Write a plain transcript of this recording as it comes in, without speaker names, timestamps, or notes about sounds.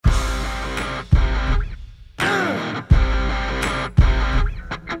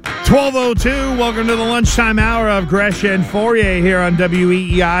12:02. Welcome to the lunchtime hour of Gresh and Fauria here on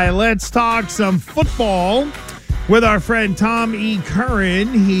WEEI. Let's talk some football with our friend Tom E.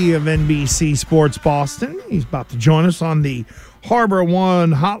 Curran, he of NBC Sports Boston. He's about to join us on the Harbor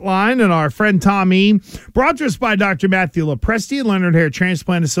One hotline, and our friend Tom E. brought to us by Dr. Matthew Lopresti, Leonard Hair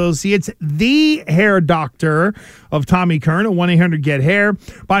Transplant Associates, the hair doctor of Tommy Curran at 1-800-GET-HAIR.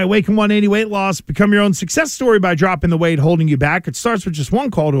 By Awaken 180 Weight Loss. Become your own success story by dropping the weight holding you back. It starts with just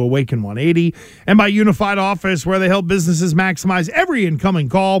one call to Awaken 180. And by Unified Office, where they help businesses maximize every incoming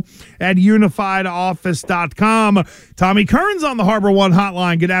call at unifiedoffice.com. Tommy Curran's on the Harbor One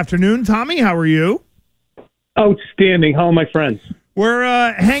hotline. Good afternoon, Tommy. How are you? Outstanding. How are my friends?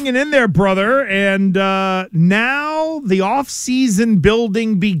 We're hanging in there, brother, and now the off-season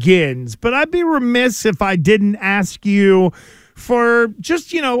building begins. But I'd be remiss if I didn't ask you for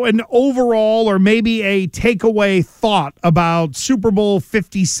just, an overall or maybe a takeaway thought about Super Bowl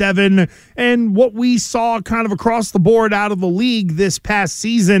 57 and what we saw kind of across the board out of the league this past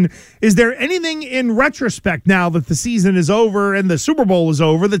season. Is there anything in retrospect now that the season is over and the Super Bowl is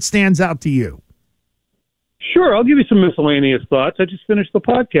over that stands out to you? Sure, I'll give you some miscellaneous thoughts. I just finished the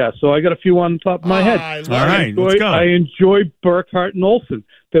podcast, so I got a few on the top of my head. All right, let's go. I enjoy Burkhart and Olsen.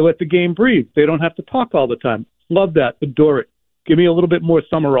 They let the game breathe. They don't have to talk all the time. Love that. Adore it. Give me a little bit more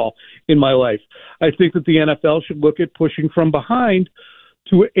Summerall in my life. I think that the NFL should look at pushing from behind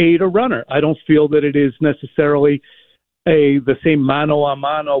to aid a runner. I don't feel that it is necessarily the same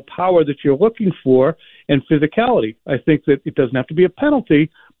mano-a-mano power that you're looking for and physicality. I think that it doesn't have to be a penalty,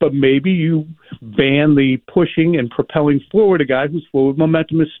 but maybe you ban the pushing and propelling forward a guy whose forward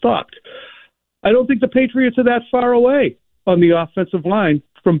momentum is stopped. I don't think the Patriots are that far away on the offensive line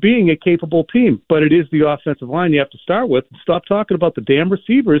from being a capable team, but it is the offensive line you have to start with. Stop talking about the damn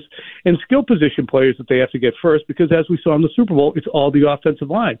receivers and skill position players that they have to get first, because as we saw in the Super Bowl, it's all the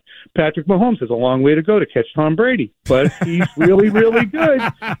offensive line. Patrick Mahomes has a long way to go to catch Tom Brady, but he's really, really good.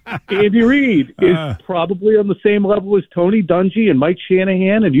 Andy Reid is probably on the same level as Tony Dungy and Mike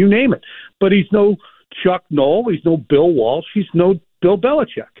Shanahan and you name it, but he's no Chuck Noll, he's no Bill Walsh, he's no Bill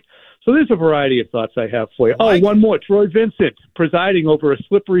Belichick. So there's a variety of thoughts I have for you. Oh, one more. Troy Vincent presiding over a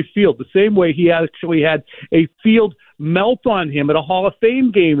slippery field, the same way he actually had a field melt on him at a Hall of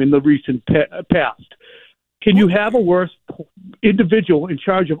Fame game in the recent past. Can you have a worse individual in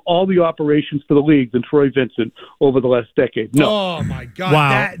charge of all the operations for the league than Troy Vincent over the last decade? No. Oh, my God.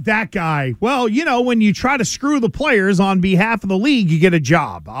 Wow. That guy. Well, when you try to screw the players on behalf of the league, you get a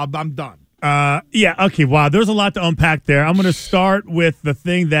job. I'm done. Yeah, okay, wow, there's a lot to unpack there. I'm going to start with the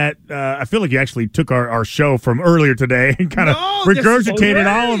thing that I feel like you actually took our show from earlier today and kind of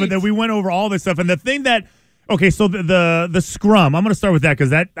regurgitated all of it, that we went over all this stuff. And the thing that, okay, so the scrum, I'm going to start with that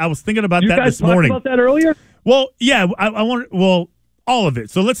because I was thinking about that this morning. You guys talked about that earlier? Well, yeah, I want, all of it.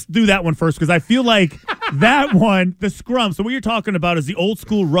 So let's do that one first because I feel like that one, the scrum, so what you're talking about is the old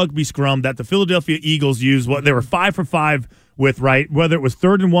school rugby scrum that the Philadelphia Eagles used. They were 5 for 5 with, right? Whether it was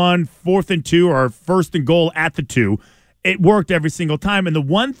 3rd and 1, 4th and 2, or 1st and goal at the 2, it worked every single time. And the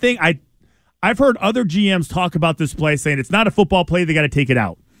one thing I've heard other GMs talk about this play saying it's not a football play, they got to take it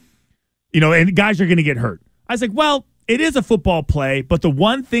out. And guys are going to get hurt. I was like, well, it is a football play, but the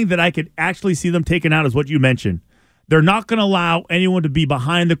one thing that I could actually see them taking out is what you mentioned. They're not going to allow anyone to be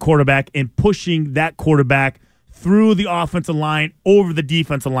behind the quarterback and pushing that quarterback through the offensive line over the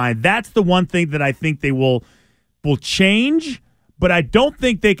defensive line. That's the one thing that I think they will change, but I don't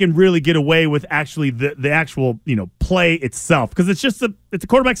think they can really get away with actually the actual play itself, because it's just a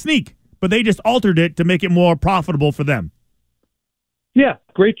quarterback sneak, but they just altered it to make it more profitable for them. Yeah,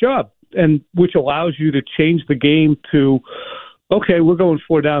 great job, and which allows you to change the game to, okay, we're going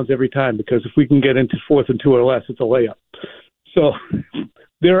 4 downs every time, because if we can get into 4th and 2 or less, it's a layup. So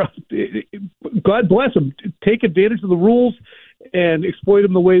God bless them. Take advantage of the rules and exploit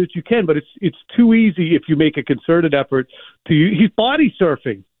him the way that you can, but it's too easy if you make a concerted effort to. He's body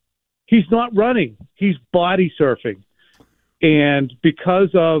surfing. He's not running. He's body surfing, and because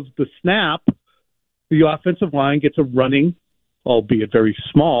of the snap, the offensive line gets a running, albeit very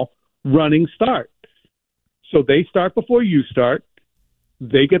small, running start. So they start before you start.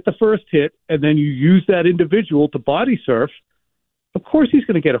 They get the first hit, and then you use that individual to body surf. Of course, he's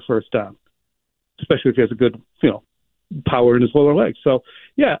going to get a first down, especially if he has a good, power in his lower legs. So,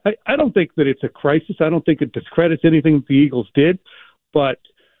 yeah, I don't think that it's a crisis. I don't think it discredits anything that the Eagles did, but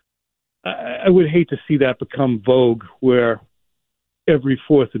I would hate to see that become vogue where every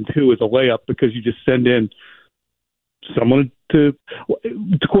 4th and 2 is a layup because you just send in someone to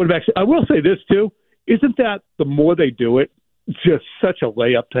quarterbacks. I will say this, too. Isn't that the more they do it, just such a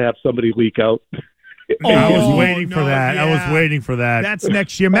layup to have somebody leak out? I was waiting for that. Yeah. I was waiting for that. That's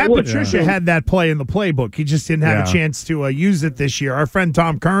next year. Matt Patricia had that play in the playbook. He just didn't have a chance to use it this year. Our friend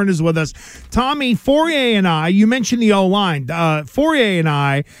Tom Curran is with us. Tommy, Fauria and I, you mentioned the O-line. Fauria and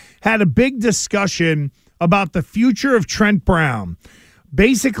I had a big discussion about the future of Trent Brown.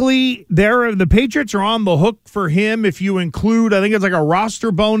 Basically, the Patriots are on the hook for him if you include, I think it's like a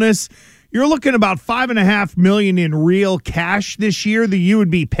roster bonus. You're looking about $5.5 million in real cash this year that you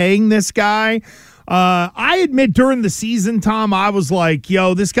would be paying this guy. I admit during the season, Tom, I was like,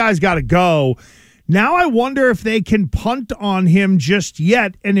 yo, this guy's got to go. Now I wonder if they can punt on him just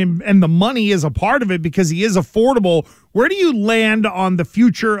yet, and the money is a part of it because he is affordable. Where do you land on the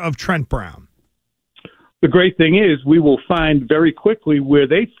future of Trent Brown? The great thing is we will find very quickly where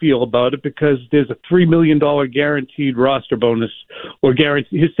they feel about it because there's a $3 million guaranteed roster bonus or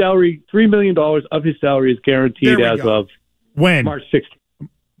guarantee. His salary, $3 million of his salary is guaranteed as of when? March 16th.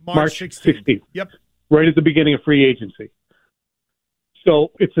 March 16th. Yep. Right at the beginning of free agency.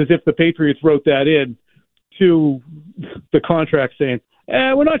 So it's as if the Patriots wrote that in to the contract saying,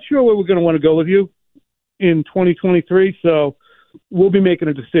 we're not sure where we're going to want to go with you in 2023, so we'll be making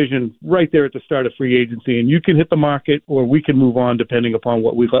a decision right there at the start of free agency, and you can hit the market or we can move on depending upon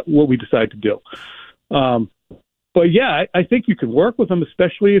what we decide to do. But, yeah, I think you can work with them,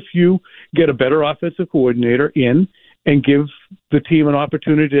 especially if you get a better offensive coordinator in and give the team an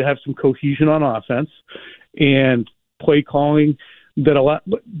opportunity to have some cohesion on offense and play calling.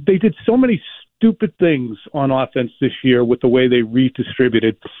 They did so many stupid things on offense this year with the way they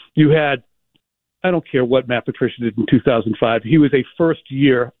redistributed. You had, I don't care what Matt Patricia did in 2005. He was a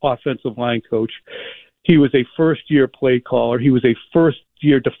first-year offensive line coach. He was a first-year play caller. He was a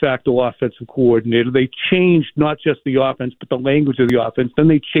first-year de facto offensive coordinator. They changed not just the offense, but the language of the offense. Then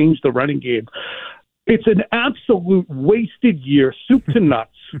they changed the running game. It's an absolute wasted year, soup to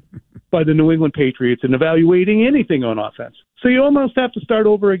nuts, by the New England Patriots in evaluating anything on offense. So you almost have to start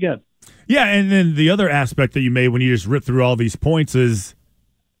over again. Yeah, and then the other aspect that you made when you just ripped through all these points is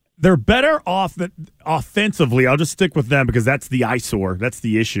they're better off offensively. I'll just stick with them because that's the eyesore. That's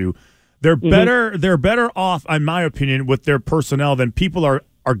the issue. They're better. They're better off, in my opinion, with their personnel than people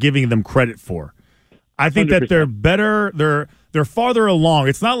are giving them credit for. I think 100%. That they're better. They're farther along.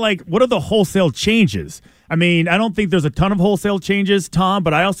 It's not like, what are the wholesale changes? I mean, I don't think there's a ton of wholesale changes, Tom,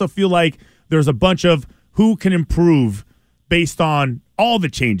 but I also feel like there's a bunch of who can improve based on all the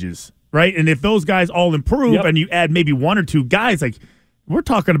changes, right? And if those guys all improve and you add maybe one or two guys, like, we're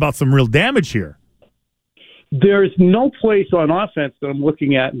talking about some real damage here. There's no place on offense that I'm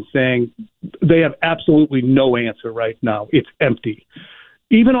looking at and saying they have absolutely no answer right now. It's empty.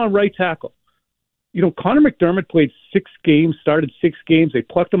 Even on right tackle. You know, Connor McDermott played 6 games, started 6 games. They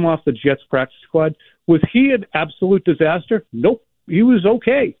plucked him off the Jets practice squad. Was he an absolute disaster? Nope. He was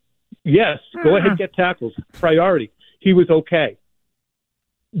okay. Yes, go ahead, get tackles. Priority. He was okay.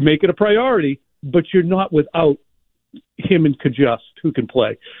 Make it a priority, but you're not without him and Kajust, who can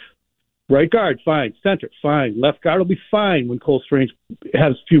play. Right guard, fine. Center, fine. Left guard will be fine when Cole Strange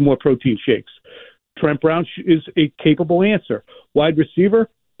has a few more protein shakes. Trent Brown is a capable answer. Wide receiver,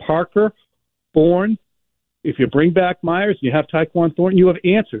 Parker, Bourne. If you bring back Myers and you have Tyquan Thornton, you have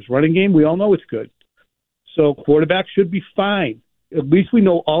answers. Running game, we all know it's good. So quarterback should be fine. At least we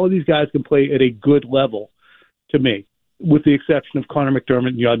know all of these guys can play at a good level, to me, with the exception of Connor McDermott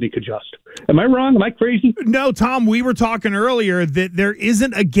and Yodny Kajust. Am I wrong? Am I crazy? No, Tom, we were talking earlier that there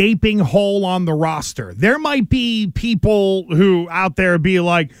isn't a gaping hole on the roster. There might be people who out there be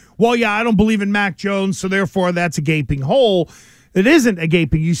like, well, yeah, I don't believe in Mac Jones, so therefore that's a gaping hole. It isn't a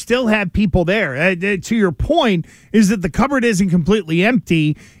gaping. You still have people there. To your point, is that the cupboard isn't completely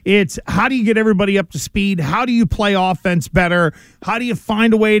empty. It's how do you get everybody up to speed? How do you play offense better? How do you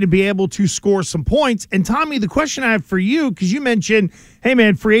find a way to be able to score some points? And, Tommy, the question I have for you, because you mentioned, hey,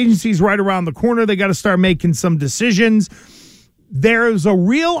 man, free agency's right around the corner. They got to start making some decisions. There's a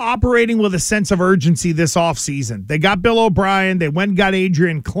real operating with a sense of urgency this offseason. They got Bill O'Brien. They went and got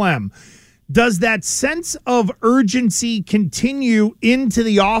Adrian Clem. Does that sense of urgency continue into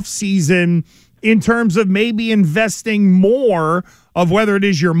the offseason in terms of maybe investing more of whether it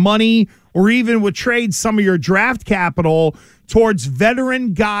is your money or even with trades some of your draft capital towards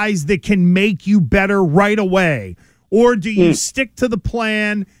veteran guys that can make you better right away? Or do you stick to the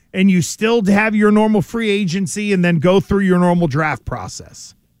plan and you still have your normal free agency and then go through your normal draft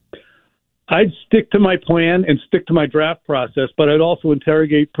process? I'd stick to my plan and stick to my draft process, but I'd also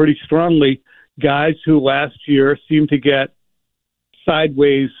interrogate pretty strongly guys who last year seemed to get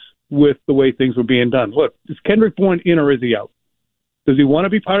sideways with the way things were being done. Look, is Kendrick Bourne in or is he out? Does he want to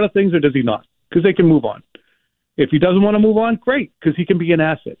be part of things or does he not? Because they can move on. If he doesn't want to move on, great, because he can be an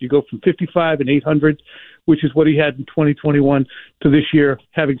asset. You go from 55 and 800, which is what he had in 2021, to this year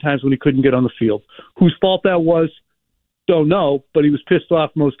having times when he couldn't get on the field. Whose fault that was, don't know, but he was pissed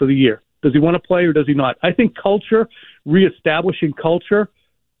off most of the year. Does he want to play or does he not? I think culture, reestablishing culture,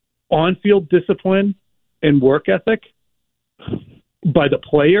 on-field discipline, and work ethic by the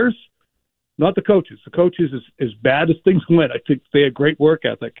players, not the coaches. The coaches, as bad as things went, I think they had great work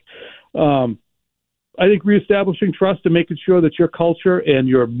ethic. I think reestablishing trust and making sure that your culture and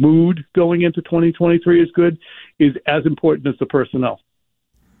your mood going into 2023 is good is as important as the personnel.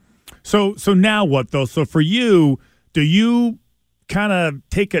 So now what, though? So for you, do you kind of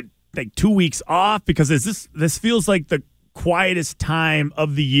take it like 2 weeks off? Because this feels like the quietest time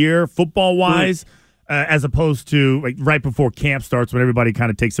of the year football-wise, as opposed to like right before camp starts when everybody kind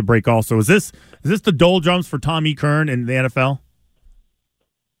of takes a break also. Is this the doldrums for Tom E. Curran in the NFL?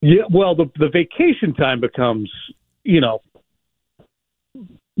 Yeah, well, the vacation time becomes,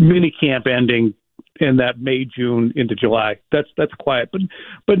 mini camp ending in that May, June into July. That's quiet.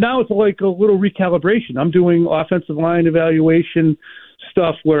 But now it's like a little recalibration. I'm doing offensive line evaluation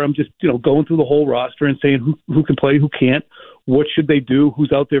stuff where I'm just, going through the whole roster and saying who can play, who can't, what should they do,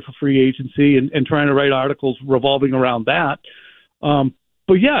 who's out there for free agency, and trying to write articles revolving around that.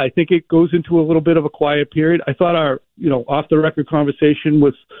 But yeah, I think it goes into a little bit of a quiet period. I thought our, off the record conversation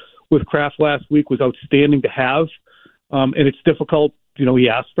with Kraft last week was outstanding to have. And it's difficult. He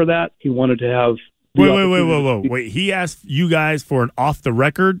asked for that. He wanted to have. Wait. He asked you guys for an off the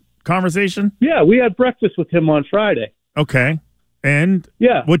record conversation? Yeah, we had breakfast with him on Friday. Okay. And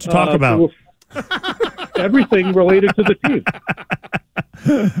yeah, what'd you talk about? Everything related to the team.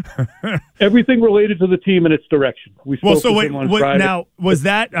 Everything related to the team and its direction. We spoke with him on Friday. Now, was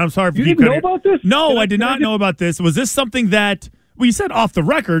that, I'm sorry if you didn't know about this? No, I did not know about this. Was this something that, you said off the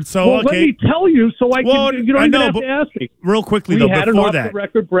record, so well, okay. Let me tell you so I can, you don't even have to ask me. Real quickly, we had an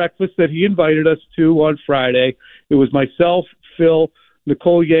off-the-record breakfast that he invited us to on Friday. It was myself, Phil,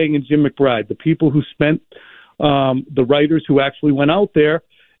 Nicole Yang, and Jim McBride, the people who spent, the writers who actually went out there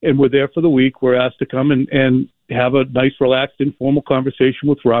and were there for the week, were asked to come and have a nice, relaxed, informal conversation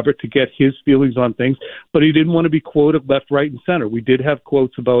with Robert to get his feelings on things. But he didn't want to be quoted left, right, and center. We did have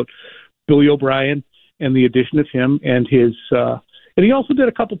quotes about Billy O'Brien and the addition of him and his and he also did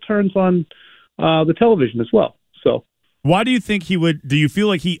a couple turns on the television as well. So why do you think he would – do you feel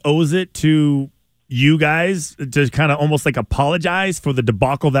like he owes it to you guys to kind of almost like apologize for the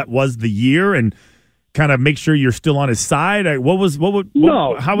debacle that was the year and – kind of make sure you're still on his side? How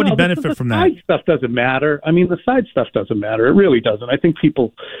would he benefit from that? The side stuff doesn't matter. I mean, the side stuff doesn't matter. It really doesn't. I think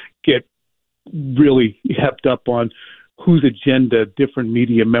people get really hepped up on whose agenda different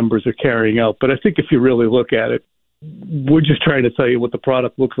media members are carrying out. But I think if you really look at it, we're just trying to tell you what the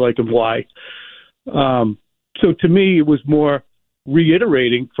product looks like and why. So to me, it was more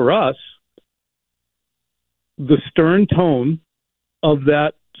reiterating for us the stern tone of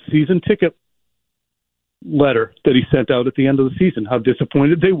that season ticket letter that he sent out at the end of the season, how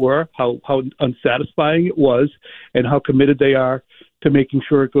disappointed they were, how unsatisfying it was, and how committed they are to making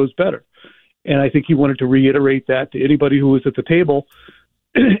sure it goes better. And I think he wanted to reiterate that to anybody who was at the table.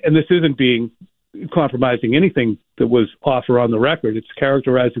 And this isn't being compromising anything that was off or on the record. It's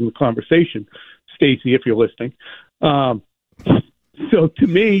characterizing the conversation. Stacey, if you're listening. So to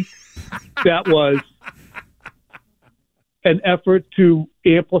me, that was an effort to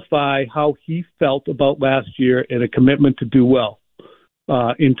amplify how he felt about last year and a commitment to do well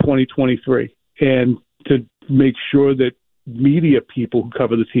in 2023 and to make sure that media people who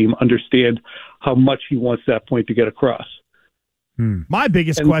cover the team understand how much he wants that point to get across. My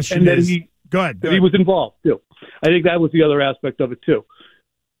biggest question is, go ahead. He was involved too. I think that was the other aspect of it too.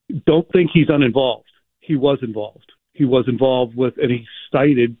 Don't think he's uninvolved. He was involved. He was involved with, and he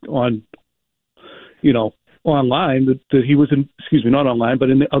cited on, online that he was not online, but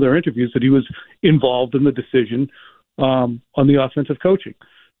in the other interviews that he was involved in the decision on the offensive coaching.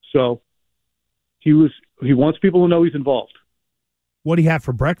 So he wants people to know he's involved. What do you have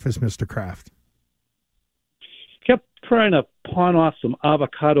for breakfast, Mr. Kraft? Kept trying to pawn off some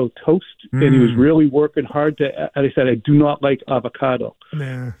avocado toast, and he was really working hard to, as I said, I do not like avocado.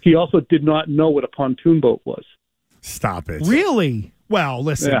 Nah. He also did not know what a pontoon boat was. Stop it. Really? Well,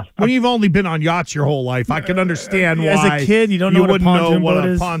 listen, when you've only been on yachts your whole life, I can understand why. As a kid, you don't know what a pontoon boat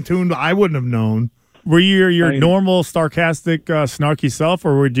is? Pontoon, I wouldn't have known. Were you your normal, sarcastic, snarky self,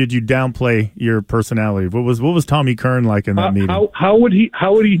 or did you downplay your personality? What was Tommy Curran like in that meeting? How would he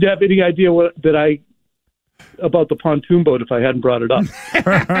have any idea that I about the pontoon boat if I hadn't brought it up.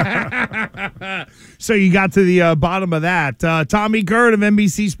 So you got to the bottom of that. Tommy Curran of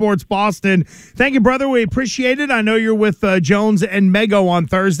NBC Sports Boston. Thank you, brother. We appreciate it. I know you're with Jones and Mego on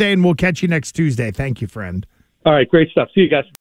Thursday, and we'll catch you next Tuesday. Thank you, friend. All right, great stuff. See you guys.